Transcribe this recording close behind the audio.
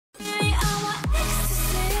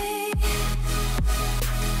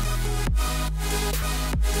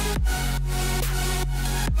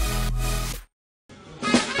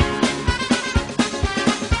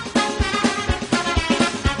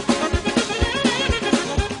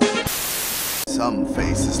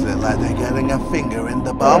it like they're getting a finger in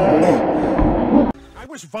the bum. I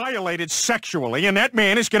was violated sexually, and that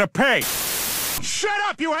man is gonna pay. Shut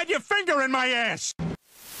up! You had your finger in my ass!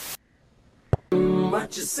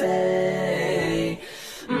 What you say?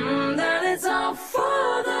 That it's all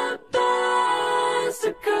for the best,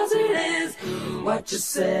 because it is what you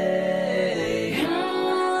say.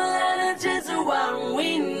 That it's just what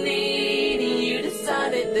we need. You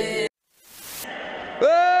decided this.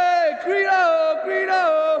 Hey, Greedo! Greedo!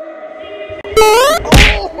 Oh!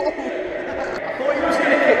 I thought he was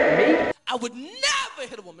gonna kick me. I would never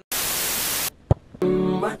hit a woman.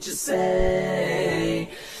 What you say?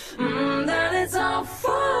 That it's all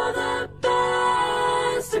for the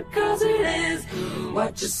best, because it is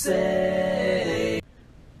what you say.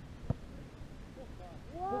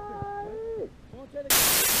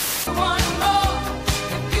 One more,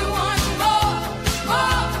 if you want more.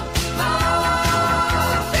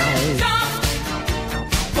 Jump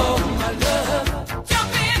for my love.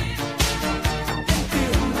 Jump in and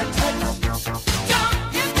feel my touch. Jump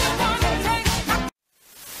if you want to take my...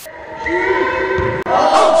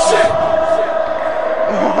 Oh shit!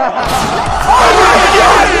 Oh my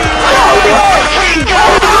god! Oh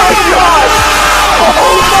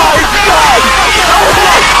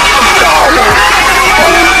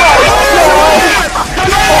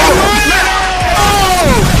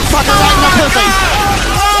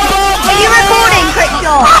Are you recording,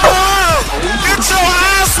 Crickjaw? Get your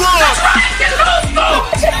ass off!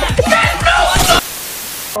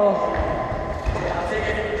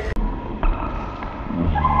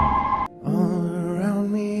 All around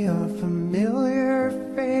me are familiar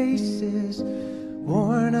faces,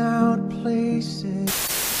 worn out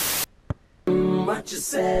places. What you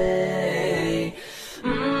say?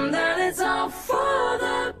 That it's all for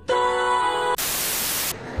the best.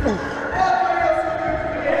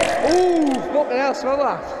 Ooh, fucking hell, smell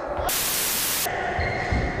that.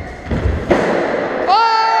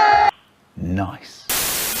 Nice.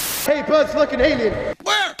 Hey, birds, look, an alien.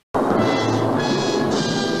 Where?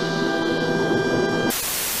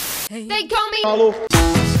 They call me. Hello.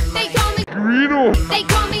 They call me. Greedo! They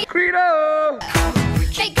call me. Greedo!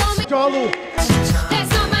 They call me. Charlo.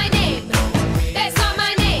 That's not my name. That's not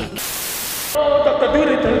my name.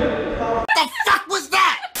 The fuck was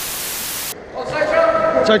that?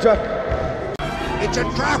 Side track. It's a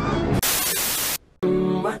trap!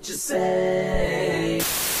 What you say?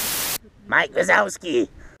 Mike Wazowski.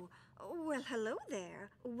 Well, hello there.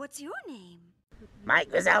 What's your name? Mike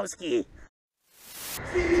Wazowski.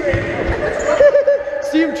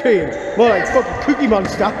 Steam train. More like fucking Cookie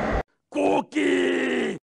Monster.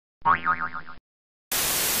 Cookie!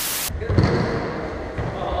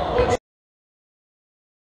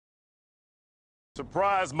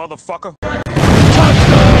 Surprise, motherfucker!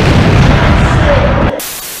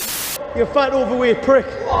 You fat overweight prick.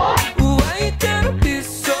 Why gotta be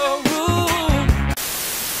so rude?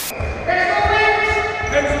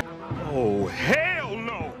 Oh, hell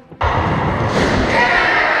no!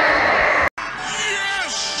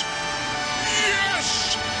 Yes!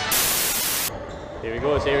 Yes! Here he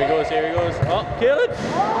goes, here he goes, here he goes. Oh, kill it!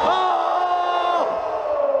 Oh!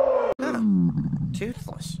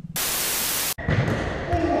 Toothless.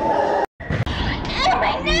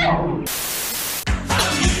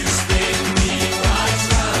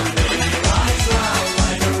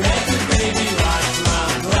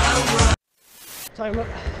 Time up.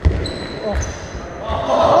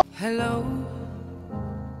 Hello,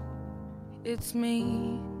 it's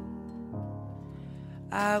me.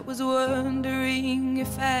 I was wondering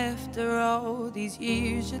if after all these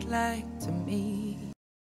years you'd like to meet.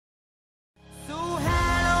 So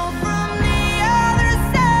hello from the other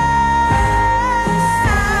side.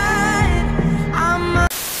 I'm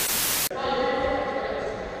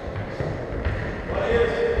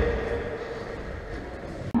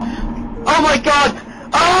Oh my god!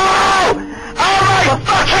 Oh! Oh my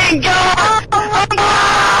fucking god! Oh no!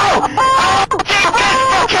 Oh! Get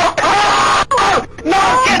fucking... Oh! No!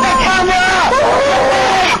 Get the camera!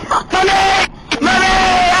 Money! Money!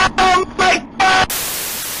 Oh my god!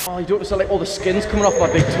 Oh, you don't understand, like all the skin's coming off my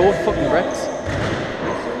big toe, fucking wrecked.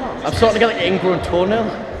 I'm starting to get like an ingrown toenail.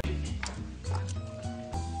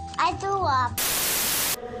 I threw up.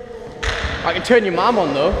 I can turn your mom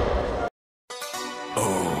on though.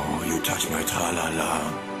 Oh, you touch my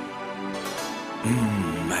tra-la-la.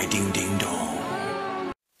 My ding-ding-dong.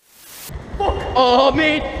 Fuck! Oh,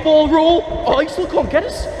 mate, ball roll! Oh, he still can't get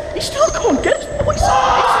us! He still can't get us, boys! He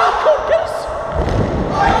still can't get us!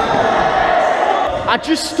 I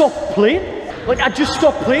just stopped playing. Like, I just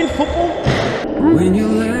stopped playing football. when your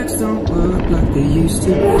legs don't work like they used to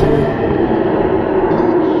before.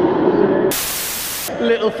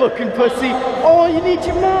 little fucking pussy. Oh, you need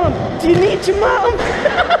your mum. Do you need your mum?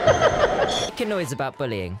 Making noise about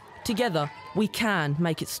bullying. Together, we can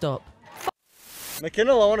make it stop.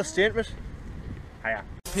 McKinnell, I want a statement. Hiya.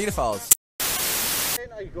 Pedophiles.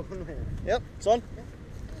 Are you going, mate? Yep, it's on.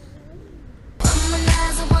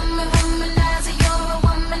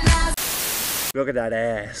 Look at that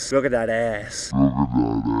ass. Look at that ass.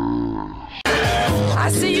 I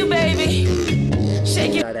see you, baby.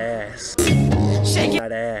 Shake it. That ass. Shake it.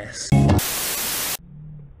 That ass.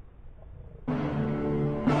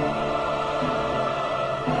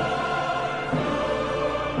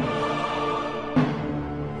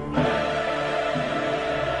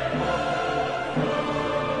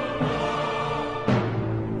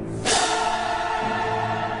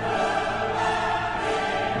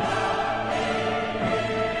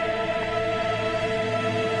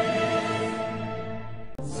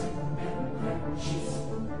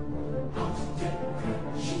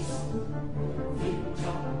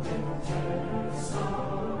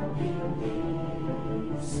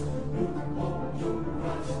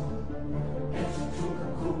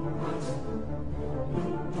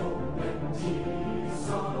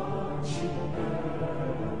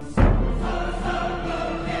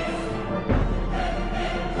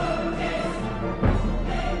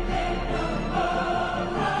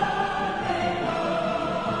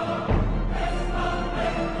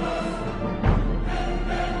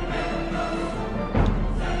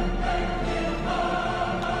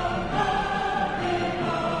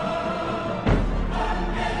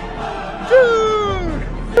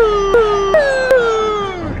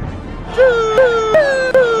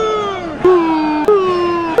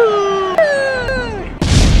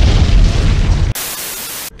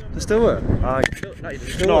 Still work?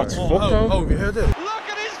 Not. Oh, have you heard it? Look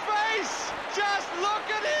at his face! Just look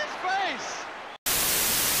at his face!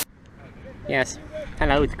 Yes.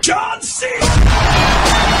 Hello. John C.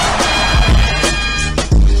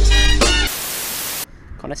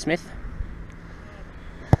 Connor Smith.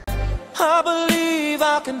 I believe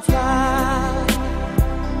I can fly.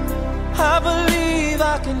 I believe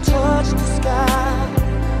I can touch the sky.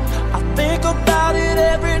 I think about it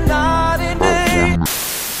every night and day.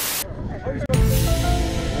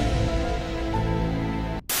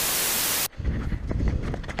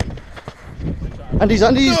 Andy's.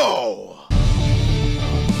 No!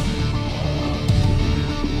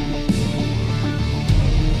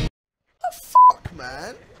 The fuck,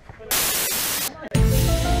 man?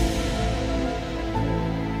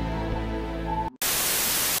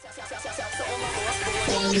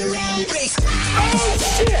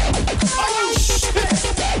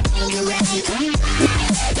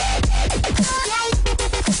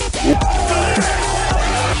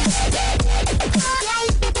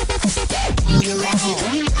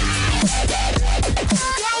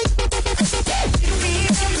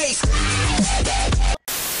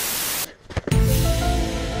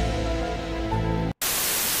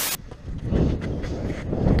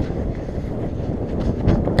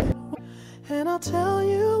 And I'll tell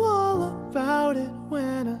you all about it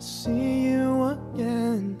when I see you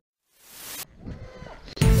again.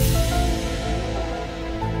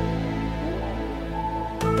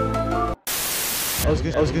 I was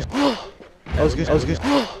good. I was good.